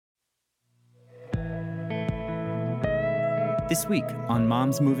This week on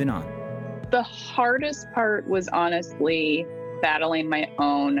Moms Moving On. The hardest part was honestly battling my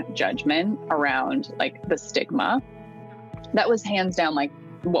own judgment around like the stigma. That was hands down like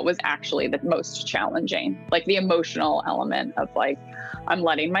what was actually the most challenging, like the emotional element of like, I'm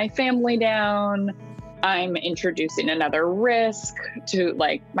letting my family down. I'm introducing another risk to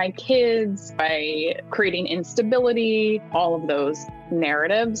like my kids by creating instability. All of those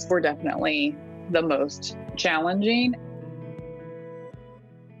narratives were definitely the most challenging.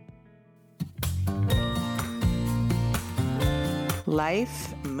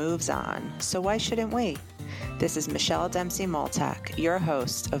 Life moves on, so why shouldn't we? This is Michelle Dempsey-Multack, your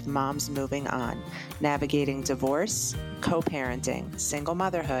host of Moms Moving On, navigating divorce, co-parenting, single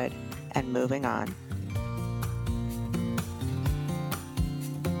motherhood, and moving on.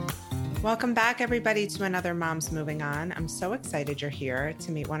 Welcome back, everybody, to another Moms Moving On. I'm so excited you're here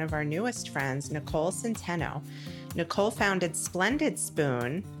to meet one of our newest friends, Nicole Centeno. Nicole founded Splendid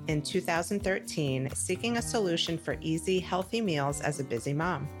Spoon in 2013, seeking a solution for easy, healthy meals as a busy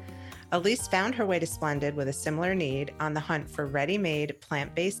mom. Elise found her way to Splendid with a similar need, on the hunt for ready-made,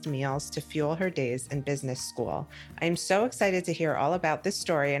 plant-based meals to fuel her days in business school. I'm so excited to hear all about this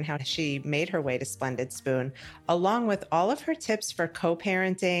story and how she made her way to Splendid Spoon, along with all of her tips for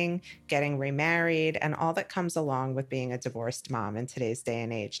co-parenting, getting remarried, and all that comes along with being a divorced mom in today's day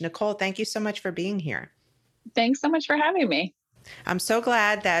and age. Nicole, thank you so much for being here. Thanks so much for having me. I'm so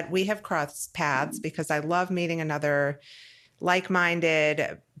glad that we have crossed paths because I love meeting another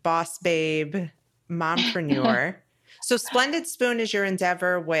like-minded boss babe mompreneur. So Splendid Spoon is your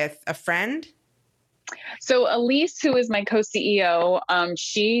endeavor with a friend? So Elise, who is my co-CEO,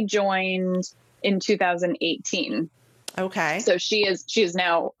 she joined in 2018. Okay. So she is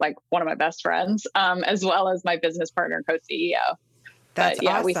now like one of my best friends, as well as my business partner, co-CEO. That's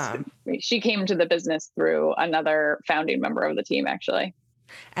awesome. She came to the business through another founding member of the team, actually.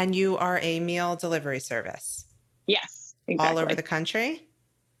 And you are a meal delivery service? Yes, exactly. All over the country?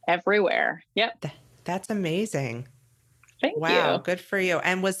 Everywhere. Yep. That's amazing. Thank you. Wow, good for you.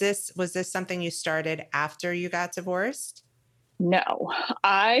 And was this something you started after you got divorced? No,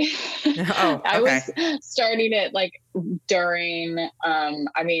 I was starting it like during,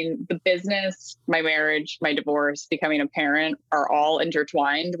 the business, my marriage, my divorce, becoming a parent are all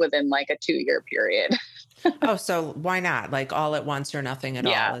intertwined within like a 2-year period. Oh, so why not? Like all at once or nothing at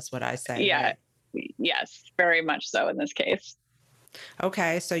all is what I say. Yeah. Right? Yes, very much so in this case.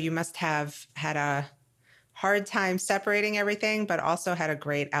 Okay. So you must have had a hard time separating everything, but also had a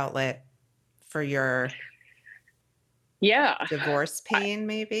great outlet for your divorce pain,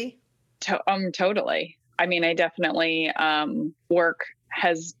 maybe? Totally. I mean, I definitely, work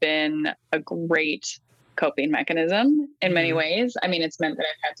has been a great coping mechanism in many ways. I mean, it's meant that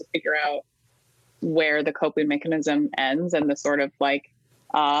I've had to figure out where the coping mechanism ends and the sort of like,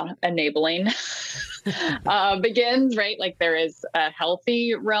 enabling, begins, right? Like there is a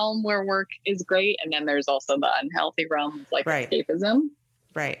healthy realm where work is great. And then there's also the unhealthy realm of like escapism.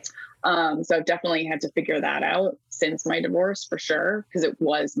 Right. So I've definitely had to figure that out since my divorce for sure, because it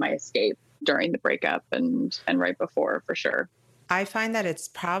was my escape during the breakup and right before for sure. I find that it's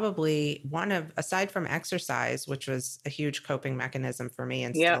probably aside from exercise, which was a huge coping mechanism for me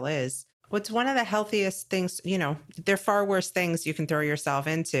and still is, what's one of the healthiest things, there are far worse things you can throw yourself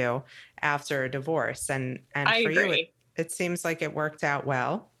into after a divorce. And I for agree. you, it seems like it worked out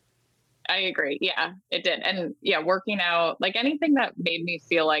well. I agree. Yeah, it did. And working out, like anything that made me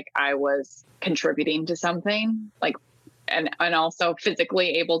feel like I was contributing to something, like, and also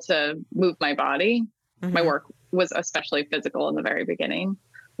physically able to move my body. Mm-hmm. My work was especially physical in the very beginning,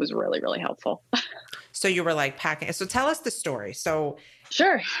 was really, really helpful. So you were like packing. So tell us the story. So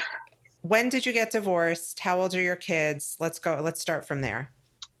sure. When did you get divorced? How old are your kids? Let's start from there.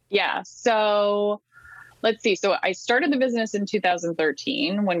 Yeah. So let's see. So I started the business in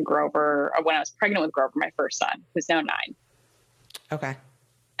 2013 when I was pregnant with Grover, my first son, who's now 9. Okay.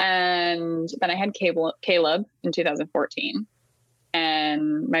 And then I had Caleb in 2014,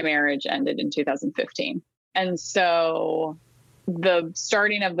 and my marriage ended in 2015. And so the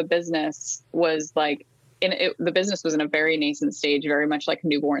starting of the business was like, the business was in a very nascent stage, very much like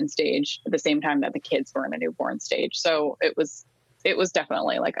newborn stage, at the same time that the kids were in a newborn stage. So it was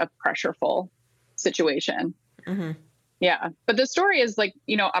definitely like a pressureful situation. Mm-hmm. Yeah. But the story is like,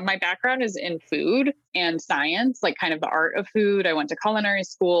 my background is in food and science, like kind of the art of food. I went to culinary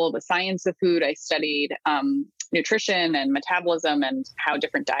school, the science of food. I studied nutrition and metabolism and how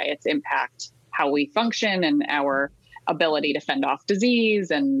different diets impact how we function and our ability to fend off disease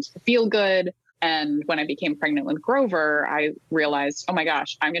and feel good. And when I became pregnant with Grover, I realized, oh my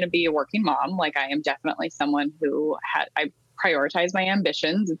gosh, I'm going to be a working mom. Like I am definitely someone who I prioritize my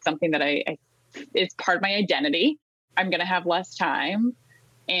ambitions. It's something that it's part of my identity. I'm going to have less time,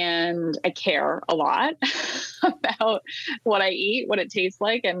 and I care a lot about what I eat, what it tastes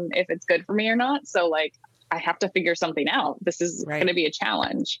like, and if it's good for me or not. So like, I have to figure something out. This is going to be a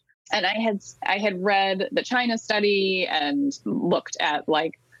challenge. And I had read the China study and looked at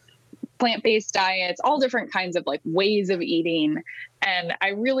like plant-based diets, all different kinds of like ways of eating. And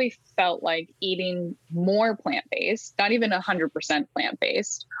I really felt like eating more plant-based, not even 100%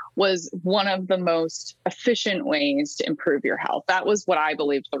 plant-based, was one of the most efficient ways to improve your health. That was what I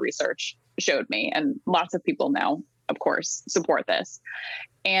believed the research showed me. And lots of people now, of course, support this.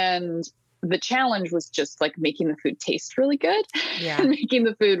 And the challenge was just like making the food taste really good and making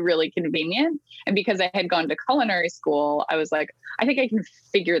the food really convenient. And because I had gone to culinary school, I was like, I think I can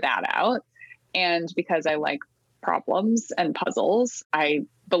figure that out. And because I like problems and puzzles, I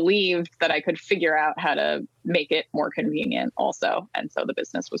believed that I could figure out how to make it more convenient also. And so the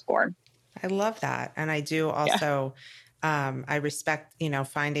business was born. I love that. And I do also, I respect,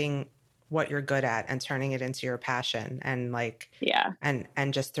 finding what you're good at and turning it into your passion and like,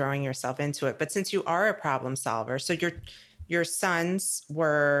 and just throwing yourself into it. But since you are a problem solver, so your sons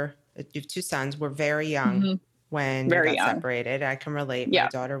you have 2 sons, were very young when you got separated. I can relate. My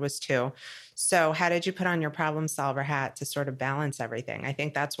daughter was 2. So how did you put on your problem solver hat to sort of balance everything? I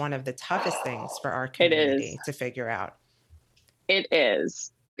think that's one of the toughest things for our community to figure out. It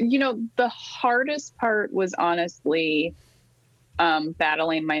is. The hardest part was honestly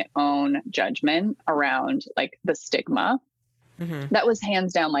battling my own judgment around like the stigma. That was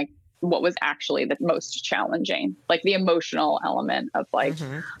hands down like what was actually the most challenging, like the emotional element of like,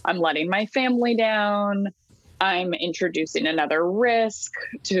 I'm letting my family down. I'm introducing another risk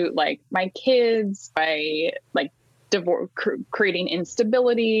to like my kids by like divorce, creating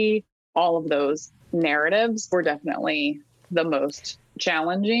instability. All of those narratives were definitely the most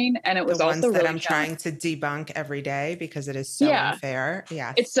challenging. And it was the also ones that really I'm trying to debunk every day because it is so unfair.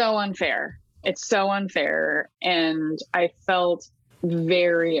 Yeah. It's so unfair. It's so unfair. And I felt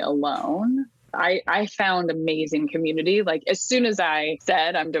very alone. I found amazing community. Like as soon as I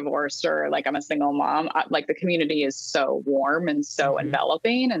said I'm divorced or like I'm a single mom, like the community is so warm and so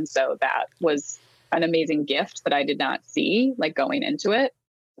enveloping. And so that was an amazing gift that I did not see like going into it.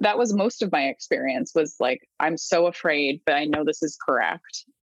 That was most of my experience was like, I'm so afraid, but I know this is correct.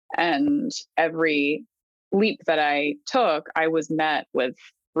 And every leap that I took, I was met with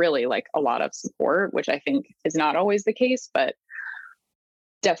really like a lot of support, which I think is not always the case, but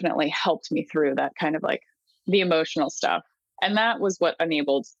definitely helped me through that kind of like the emotional stuff. And that was what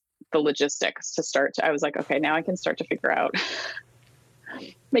enabled the logistics to start I was like, okay, now I can start to figure out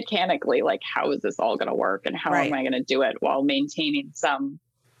mechanically, like, how is this all going to work and how am I going to do it while maintaining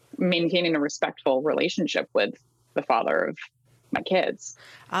a respectful relationship with the father of my kids.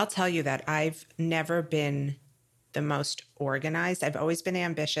 I'll tell you that I've never been the most organized. I've always been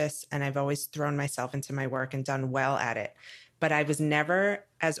ambitious and I've always thrown myself into my work and done well at it. But I was never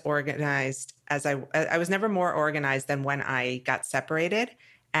as organized as I was never more organized than when I got separated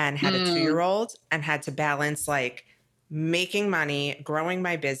and had a 2-year-old and had to balance like making money, growing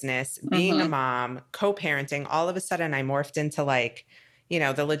my business, being a mom, co-parenting. All of a sudden I morphed into like,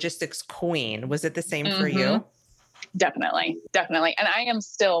 the logistics queen. Was it the same for you? Definitely. And I am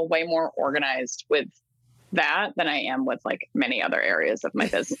still way more organized with that than I am with like many other areas of my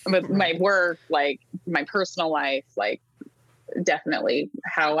business, with my work, like my personal life, like definitely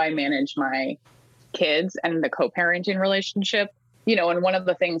how I manage my kids and the co-parenting relationship, and one of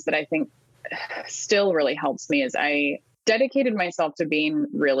the things that I think still really helps me is I dedicated myself to being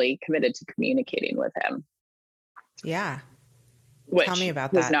really committed to communicating with him. Yeah. Which Tell me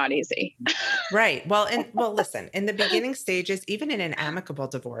about was that. not easy. Right. Well, listen, in the beginning stages, even in an amicable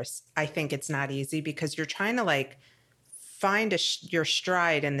divorce, I think it's not easy because you're trying to like find your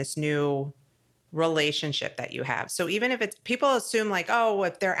stride in this new relationship that you have. So even if people assume like, oh,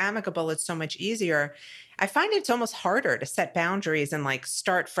 if they're amicable, it's so much easier. I find it's almost harder to set boundaries and like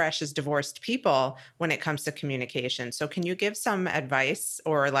start fresh as divorced people when it comes to communication. So can you give some advice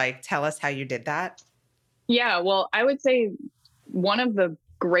or like tell us how you did that? Yeah, well, I would say one of the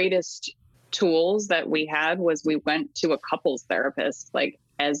greatest tools that we had was we went to a couples therapist, like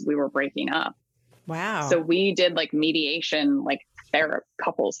as we were breaking up. Wow. So we did like mediation, like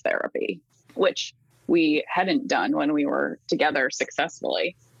couples therapy, which we hadn't done when we were together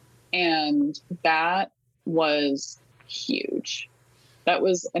successfully. And that was huge. That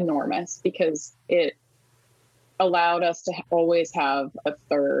was enormous because it allowed us to always have a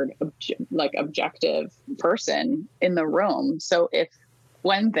third objective person in the room. So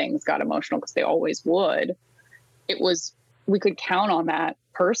when things got emotional, because they always would, it was we could count on that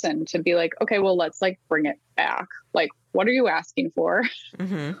person to be like, okay, well, let's like bring it back. Like, what are you asking for?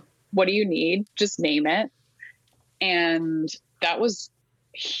 Mm-hmm. What do you need? Just name it. And that was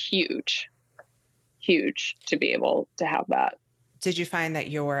huge to be able to have that. Did you find that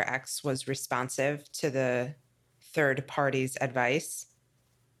your ex was responsive to the third party's advice?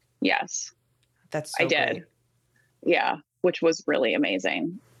 Yes, That's so I did. great. Yeah, which was really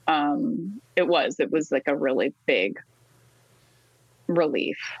amazing. It was like a really big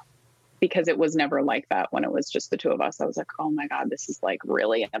relief because it was never like that when it was just the two of us. I was like, oh my God, this is like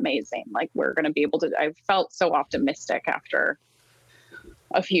really amazing. Like we're going to be able to, I felt so optimistic after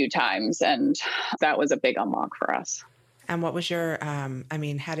a few times, and that was a big unlock for us. And what was your,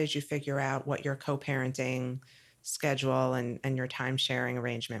 how did you figure out what your co-parenting schedule and your time sharing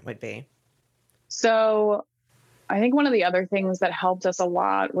arrangement would be? So I think one of the other things that helped us a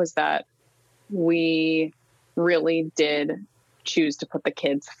lot was that we really did choose to put the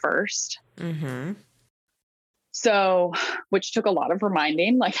kids first. Mm-hmm. So, which took a lot of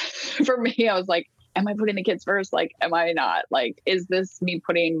reminding. Like for me, I was like, am I putting the kids first? Like, am I not? Like, is this me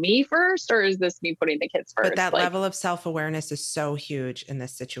putting me first or is this me putting the kids first? But that like, level of self-awareness is so huge in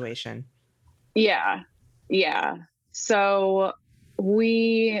this situation. Yeah. Yeah. So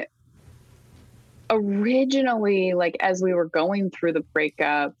we originally, like, as we were going through the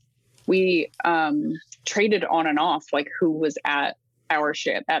breakup, we traded on and off, like, who was at our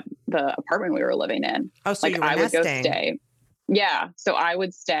ship at the apartment we were living in. Oh, so like, you were I nesting. would go stay. Yeah. So I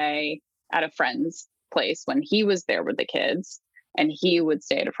would stay at a friend's place when he was there with the kids, and he would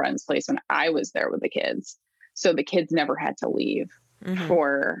stay at a friend's place when I was there with the kids. So the kids never had to leave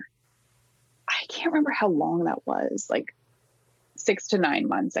for, I can't remember how long that was, like 6 to 9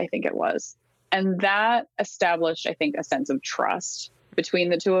 months, I think it was. And that established, I think, a sense of trust between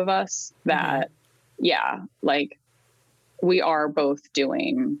the two of us that, yeah, like we are both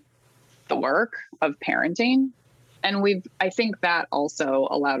doing the work of parenting. And I think that also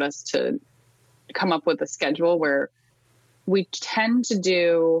allowed us to come up with a schedule where we tend to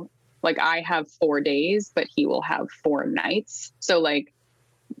do, like, I have 4 days, but he will have 4 nights. So like,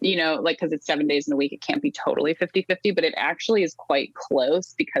 you know, like, cause it's 7 days in a week, it can't be totally 50-50, but it actually is quite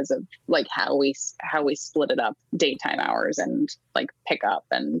close because of like how we split it up, daytime hours and like pick up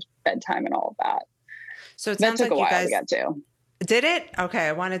and bedtime and all of that. So it That sounds took like a while you guys to get to. Did it? Okay.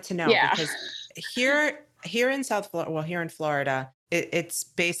 I wanted to know Yeah. because here in South Florida, well, here in Florida, it's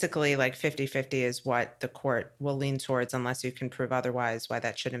basically like 50-50 is what the court will lean towards unless you can prove otherwise, why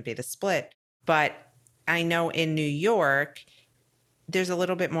that shouldn't be the split. But I know in New York, there's a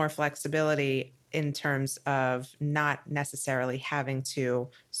little bit more flexibility in terms of not necessarily having to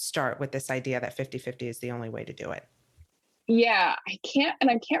start with this idea that 50-50 is the only way to do it. Yeah, I can't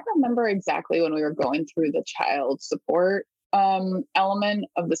remember exactly when we were going through the child support element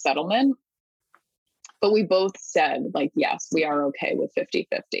of the settlement, but we both said, like, yes, we are okay with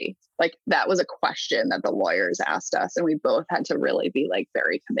 50-50. Like, that was a question that the lawyers asked us, and we both had to really be like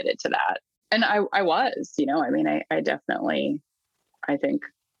very committed to that. And I was, you know, I mean, I definitely, I think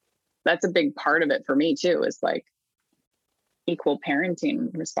that's a big part of it for me too, is like equal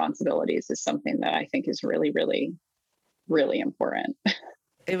parenting responsibilities is something that I think is really, really, really important.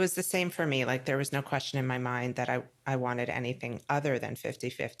 It was the same for me. Like, there was no question in my mind that I wanted anything other than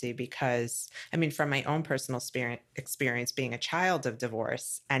 50-50 because, I mean, from my own personal experience being a child of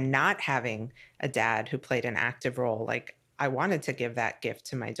divorce and not having a dad who played an active role, like, I wanted to give that gift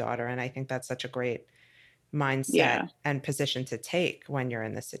to my daughter. And I think that's such a great mindset and position to take when you're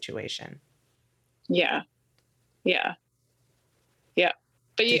in this situation. Yeah. Yeah. Yeah.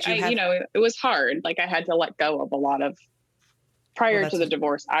 But you know, it was hard. Like, I had to let go of a lot of, prior to the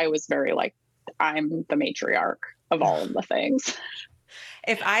divorce, I was very like, I'm the matriarch of all of the things.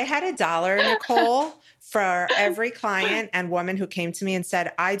 If I had $1, Nicole, for every client and woman who came to me and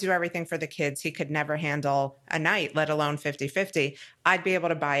said, I do everything for the kids, he could never handle a night, let alone 50-50, I'd be able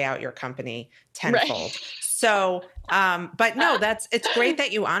to buy out your company tenfold. Right. So, but no, it's great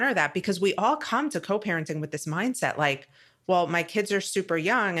that you honor that because we all come to co-parenting with this mindset. Like, well, my kids are super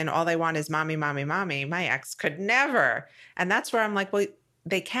young and all they want is mommy, mommy, mommy. My ex could never. And that's where I'm like, well,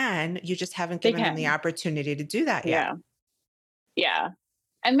 they can, you just haven't given them the opportunity to do that yet. Yeah.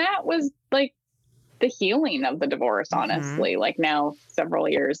 And that was like the healing of the divorce, honestly. Like, now several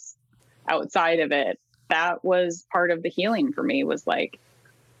years outside of it, that was part of the healing for me, was like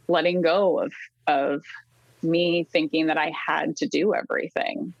letting go of me thinking that I had to do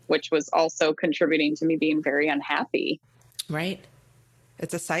everything, which was also contributing to me being very unhappy. Right.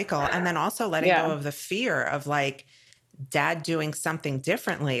 It's a cycle. And then also letting go of the fear of like dad doing something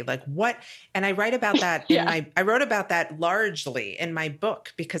differently. Like what? And I write about that I wrote about that largely in my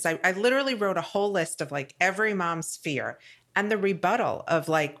book, because I literally wrote a whole list of like every mom's fear and the rebuttal of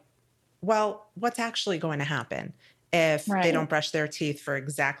like, well, what's actually going to happen if they don't brush their teeth for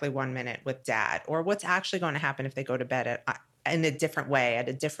exactly 1 minute with dad, or what's actually going to happen if they go to bed in a different way at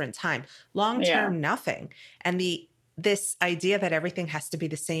a different time. Long term, nothing. And this idea that everything has to be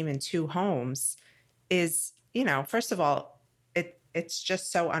the same in two homes is, first of all, it's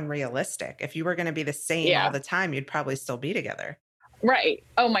just so unrealistic. If you were going to be the same all the time, you'd probably still be together. Right.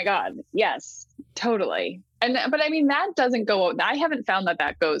 Oh my God. Yes, totally. But I mean, that doesn't go, I haven't found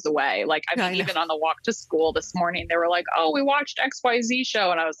that goes away. Like, I mean, even on the walk to school this morning, they were like, oh, we watched XYZ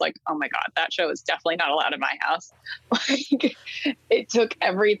show. And I was like, oh my God, that show is definitely not allowed in my house. Like, it took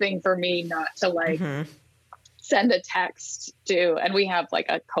everything for me not to like send a text to, and we have like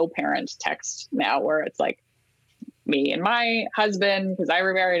a co-parent text now where it's like me and my husband, because I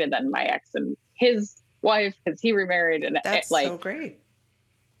remarried, and then my ex and his wife, because he remarried. And that's so great.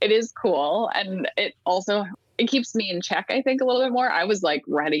 It is cool. And it keeps me in check, I think, a little bit more. I was like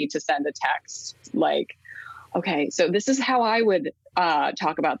ready to send a text like, okay, so this is how I would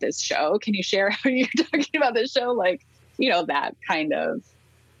talk about this show. Can you share how you're talking about this show? Like, that kind of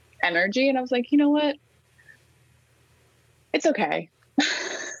energy. And I was like, you know what? It's okay.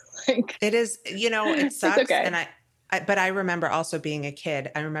 Like, it is, it sucks. It's okay. And but I remember also being a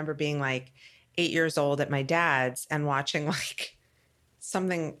kid. I remember being like 8 years old at my dad's and watching like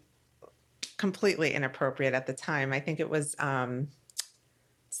something completely inappropriate at the time. I think it was,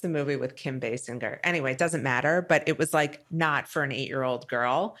 it's the movie with Kim Basinger. Anyway, it doesn't matter, but it was like not for an 8-year-old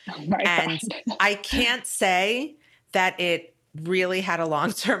girl. Oh my and God. I can't say that it really had a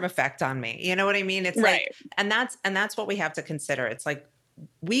long-term effect on me. You know what I mean? It's like, and that's what we have to consider. It's like,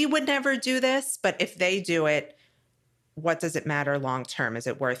 we would never do this, but if they do it, what does it matter long-term? Is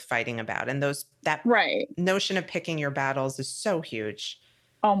it worth fighting about? And that notion of picking your battles is so huge.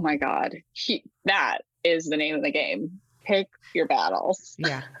 Oh my God. That is the name of the game. Pick your battles.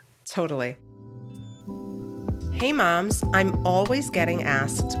 Yeah, totally. Hey moms, I'm always getting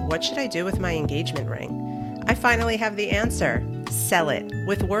asked, what should I do with my engagement ring? I finally have the answer. Sell it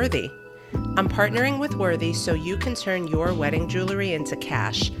with Worthy. I'm partnering with Worthy so you can turn your wedding jewelry into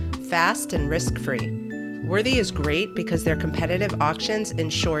cash, fast and risk-free. Worthy is great because their competitive auctions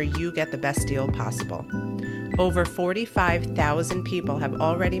ensure you get the best deal possible. Over 45,000 people have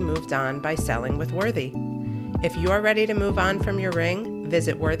already moved on by selling with Worthy. If you're ready to move on from your ring,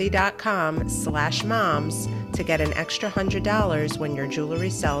 visit worthy.com/moms to get an extra $100 when your jewelry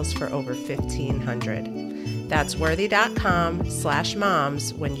sells for over $1,500. That's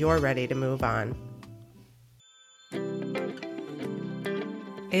worthy.com/moms when you're ready to move on.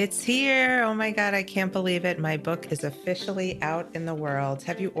 It's here. Oh my God, I can't believe it. My book is officially out in the world.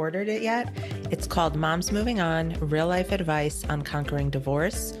 Have you ordered it yet? It's called Moms Moving On, Real Life Advice on Conquering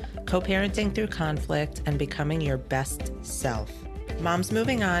Divorce, Co-Parenting Through Conflict, and Becoming Your Best Self. Moms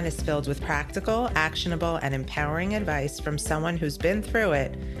Moving On is filled with practical, actionable, and empowering advice from someone who's been through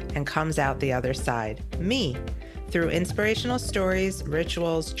it and comes out the other side, me. Through inspirational stories,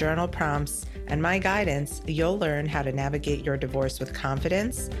 rituals, journal prompts, and my guidance, you'll learn how to navigate your divorce with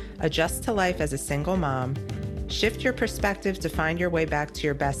confidence, adjust to life as a single mom, shift your perspective to find your way back to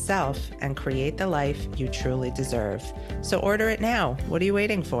your best self, and create the life you truly deserve. So order it now. What are you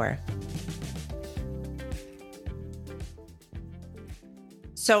waiting for?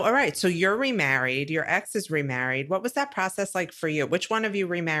 So, all right. So you're remarried. Your ex is remarried. What was that process like for you? Which one of you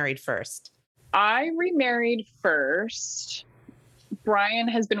remarried first? I remarried first. Brian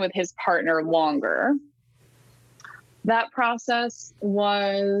has been with his partner longer. That process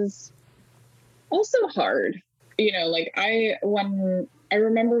was also hard. Like I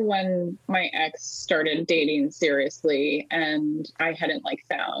remember when my ex started dating seriously and I hadn't like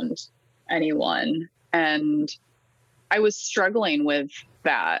found anyone, and I was struggling with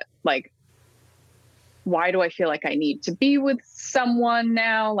that. Like, why do I feel like I need to be with someone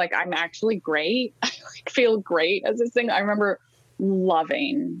now? Like, I'm actually great. I feel great as a single. I remember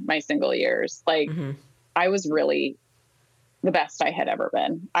loving my single years. Like, I was really the best I had ever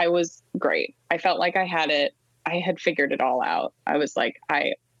been. I was great. I felt like I had figured it all out. I was like,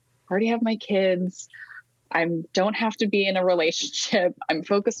 I already have my kids. I don't have to be in a relationship. I'm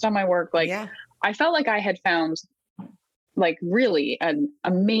focused on my work. Like, I felt like I had found like really an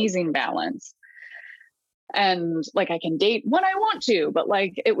amazing balance. And like, I can date when I want to, but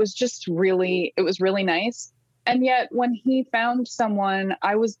like, it was really nice. And yet when he found someone,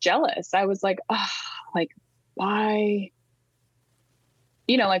 I was jealous. I was like, oh, like, why,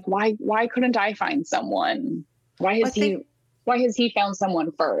 why couldn't I find someone why has he found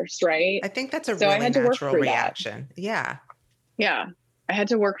someone first? Right. I think that's a So I really had to work natural through reaction. Yeah. Yeah. I had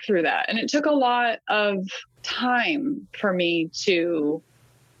to work through that. And it took a lot of time for me to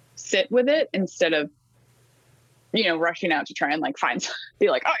sit with it instead of, rushing out to try and like be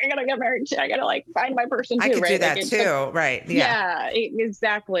like, oh, I gotta get married. I gotta like find my person too. I could right? do that too. Right. Yeah.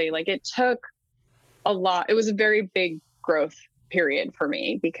 Exactly. Like it took a lot. It was a very big growth period for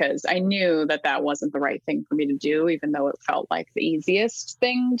me because I knew that wasn't the right thing for me to do, even though it felt like the easiest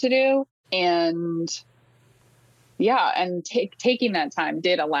thing to do. And taking that time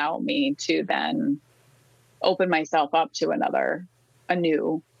did allow me to then open myself up to a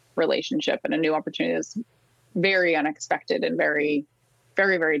new relationship and a new opportunity that's very unexpected and very,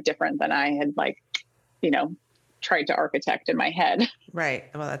 very, very different than I had tried to architect in my head. Right.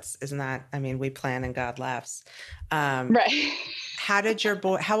 Well, we plan and God laughs. Right.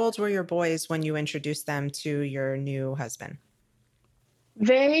 How old were your boys when you introduced them to your new husband?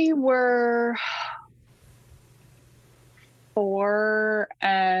 They were 4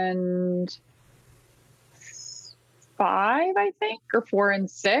 and 5, I think, or 4 and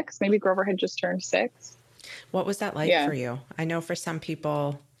 6. Maybe Grover had just turned 6. What was that like for you? I know for some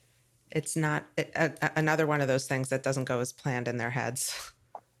people, it's not another one of those things that doesn't go as planned in their heads.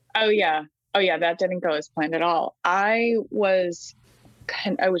 Oh yeah. That didn't go as planned at all. I was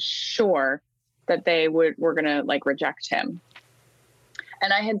sure that they were going to like reject him.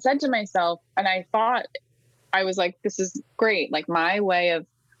 And I had said to myself, and I thought, I was like, this is great. Like my way of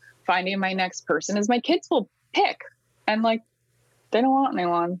finding my next person is my kids will pick, and like, they don't want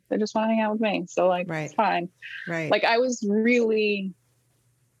anyone. They just want to hang out with me. So like, It's fine. Right. Like I was really,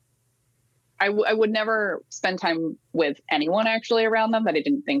 I would never spend time with anyone actually around them that I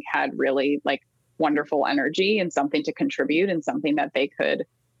didn't think had really like wonderful energy and something to contribute and something that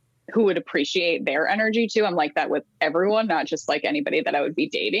who would appreciate their energy too. I'm like that with everyone, not just like anybody that I would be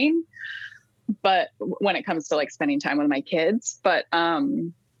dating. But when it comes to like spending time with my kids, but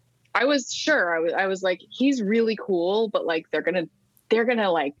I was sure I was like, he's really cool, but like they're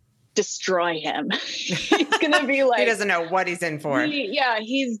gonna like destroy him. He's gonna be like, he doesn't know what he's in for.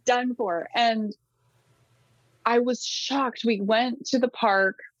 He's done for. And I was shocked. We went to the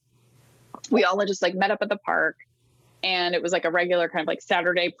park. We all just like met up at the park, and it was like a regular kind of like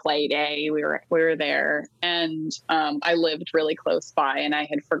Saturday play day. We were there, and I lived really close by, and I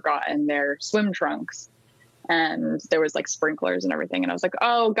had forgotten their swim trunks, and there was like sprinklers and everything. And I was like,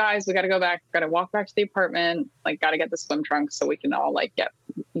 oh guys, we got to go back. Got to walk back to the apartment. Like, got to get the swim trunks so we can all like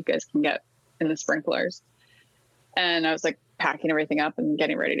you guys can get in the sprinklers. And I was like packing everything up and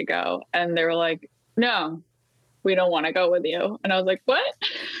getting ready to go. And they were like, no, we don't want to go with you. And I was like, what?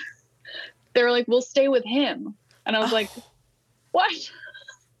 They were like, we'll stay with him. And I was like, what?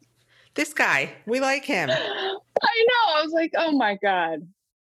 This guy, we like him. I know. I was like, oh my God.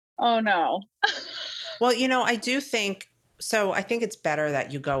 Oh no. Well, I do think, so I think it's better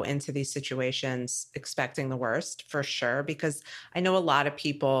that you go into these situations expecting the worst for sure, because I know a lot of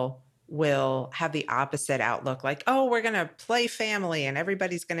people will have the opposite outlook, like, oh, we're going to play family and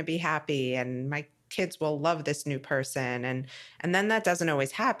everybody's going to be happy and my kids will love this new person. And then that doesn't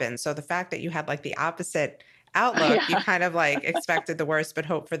always happen. So the fact that you had like the opposite outlook, you kind of like expected the worst, but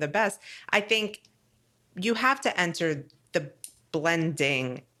hope for the best. I think you have to enter the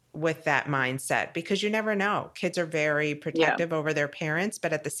blending with that mindset, because you never know. Kids are very protective over their parents,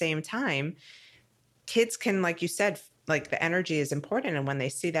 but at the same time, kids can, like you said, like the energy is important. And when they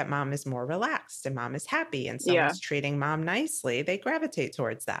see that mom is more relaxed and mom is happy and someone's treating mom nicely, they gravitate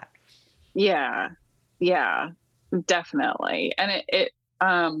towards that. Yeah, definitely. And it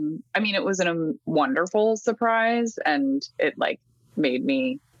was a wonderful surprise, and it like made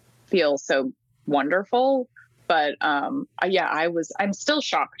me feel so wonderful. But I'm still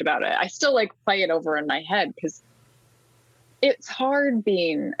shocked about it. I still like play it over in my head because it's hard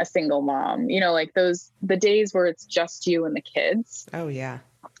being a single mom, like the days where it's just you and the kids. Oh yeah.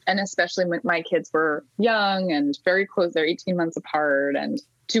 And especially when my kids were young and very close, they're 18 months apart and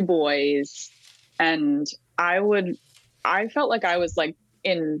 2 boys. And I felt like I was like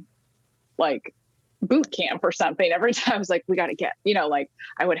in like boot camp or something. Every time I was like, we got to get, like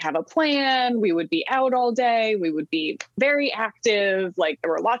I would have a plan. We would be out all day. We would be very active. Like there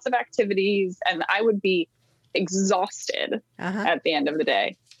were lots of activities, and I would be exhausted at the end of the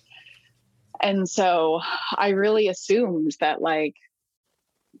day. And so I really assumed that like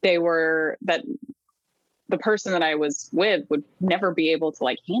that the person that I was with would never be able to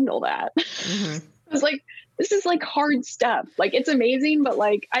like handle that. Mm-hmm. I was like, this is like hard stuff. Like it's amazing, but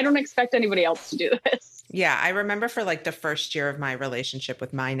like, I don't expect anybody else to do this. Yeah. I remember for like the first year of my relationship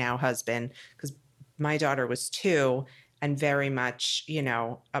with my now husband, because my daughter was 2 and very much,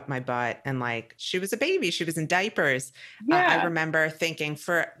 up my butt. And like, she was a baby. She was in diapers. I remember thinking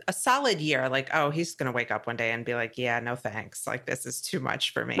for a solid year, like, oh, he's going to wake up one day and be like, yeah, no, thanks. Like, this is too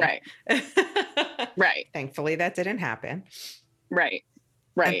much for me. Right. Right. Thankfully, that didn't happen. Right.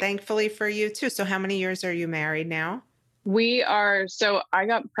 And thankfully for you too. So how many years are you married now? So I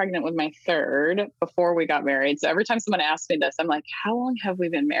got pregnant with my 3rd before we got married. So every time someone asks me this, I'm like, how long have we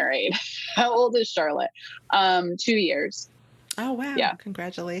been married? How old is Charlotte? 2 years. Oh, wow. Yeah.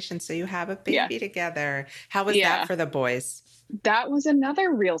 Congratulations. So you have a baby together. How was that for the boys? That was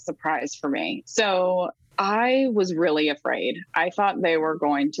another real surprise for me. So I was really afraid. I thought they were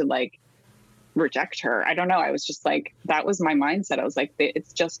going to like reject her. I don't know. I was just like, that was my mindset. I was like,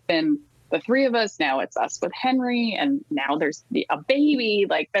 it's just been the 3 of us. Now it's us with Henry. And now there's a baby.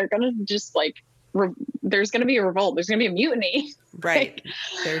 Like they're going to just like, there's going to be a revolt. There's going to be a mutiny. Right.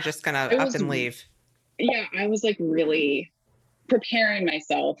 They're just going to up and leave. Yeah. I was like really preparing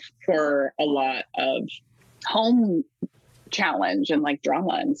myself for a lot of home challenge and like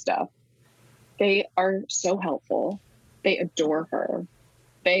drama and stuff. They are so helpful. They adore her.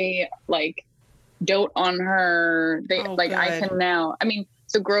 They like dote on her. They good. I can now,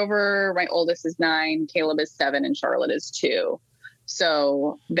 so Grover, my oldest, is 9, Caleb is 7, and Charlotte is 2.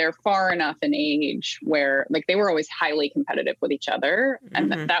 So they're far enough in age where like they were always highly competitive with each other.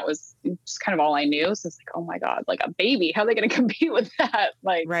 And that was just kind of all I knew. So it's like, oh my God, like a baby, how are they going to compete with that?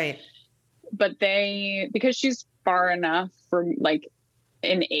 Like, right. But because she's far enough from like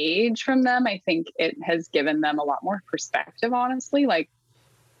in age from them, I think it has given them a lot more perspective, honestly. Like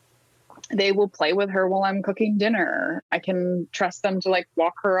they will play with her while I'm cooking dinner. I can trust them to like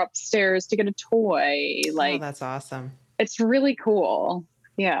walk her upstairs to get a toy. Like, that's awesome. It's really cool.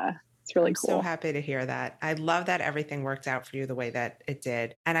 Yeah. It's really cool. I'm so happy to hear that. I love that everything worked out for you the way that it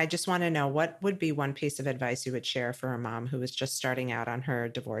did. And I just want to know, what would be one piece of advice you would share for a mom who is just starting out on her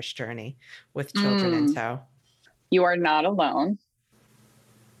divorce journey with children in tow? You are not alone.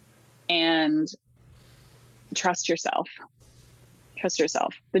 And trust yourself. Trust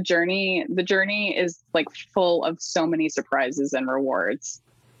yourself. The journey is like full of so many surprises and rewards.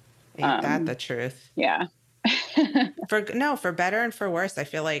 Ain't that the truth? Yeah. For better and for worse, I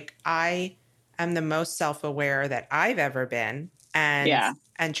feel like I am the most self-aware that I've ever been. And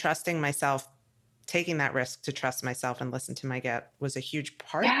trusting myself, taking that risk to trust myself and listen to my gut was a huge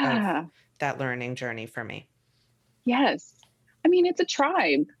part of that learning journey for me. Yes. It's a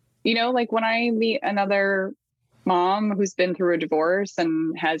tribe, like when I meet another mom who's been through a divorce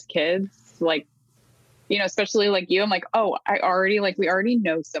and has kids, like, especially like you, I'm like, oh, we already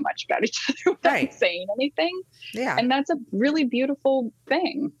know so much about each other without saying anything. Yeah. And that's a really beautiful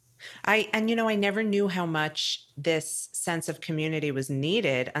thing. I never knew how much this sense of community was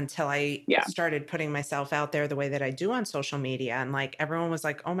needed until I started putting myself out there the way that I do on social media. And like, everyone was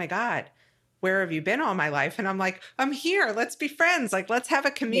like, oh my God, where have you been all my life? And I'm like, I'm here. Let's be friends. Like, let's have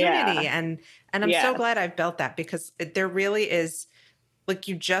a community. Yeah. And I'm so glad I've built that, because there really is, like,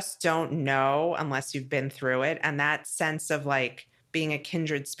 you just don't know unless you've been through it. And that sense of like being a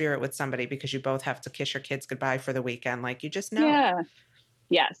kindred spirit with somebody because you both have to kiss your kids goodbye for the weekend. Like, you just know. Yeah.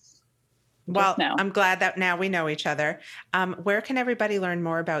 Yes. Well, I'm glad that now we know each other. Where can everybody learn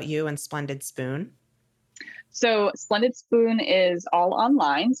more about you and Splendid Spoon? So Splendid Spoon is all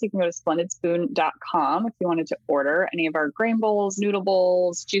online. So you can go to splendidspoon.com if you wanted to order any of our grain bowls, noodle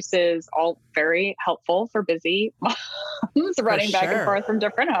bowls, juices, all very helpful for busy moms running back and forth from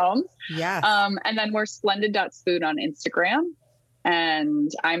different homes. Yeah. And then we're splendid.spoon on Instagram. And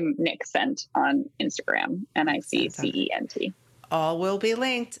I'm Nick Cent on Instagram, NICCENT. All will be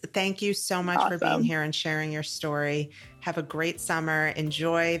linked. Thank you so much for being here and sharing your story. Have a great summer.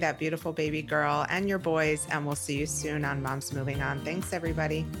 Enjoy that beautiful baby girl and your boys. And we'll see you soon on Moms Moving On. Thanks,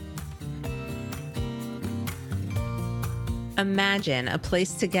 everybody. Imagine a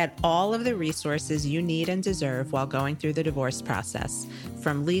place to get all of the resources you need and deserve while going through the divorce process.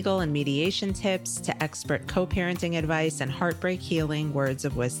 From legal and mediation tips to expert co-parenting advice and heartbreak healing words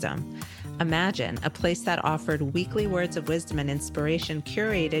of wisdom. Imagine a place that offered weekly words of wisdom and inspiration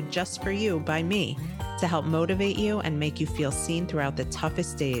curated just for you by me to help motivate you and make you feel seen throughout the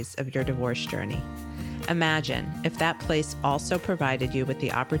toughest days of your divorce journey. Imagine if that place also provided you with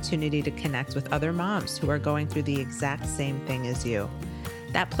the opportunity to connect with other moms who are going through the exact same thing as you.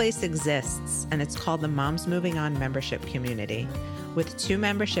 That place exists, and it's called the Moms Moving On membership community. With 2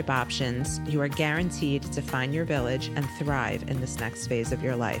 membership options, you are guaranteed to find your village and thrive in this next phase of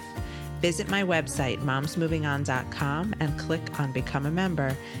your life. Visit my website, momsmovingon.com, and click on Become a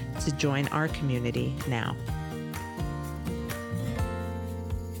Member to join our community now.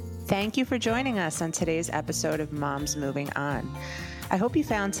 Thank you for joining us on today's episode of Moms Moving On. I hope you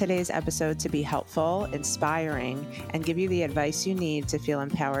found today's episode to be helpful, inspiring, and give you the advice you need to feel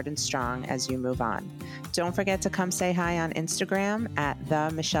empowered and strong as you move on. Don't forget to come say hi on Instagram at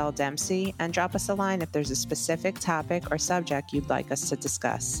 @MichelleDempsey and drop us a line if there's a specific topic or subject you'd like us to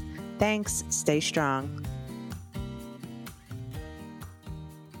discuss. Thanks. Stay strong.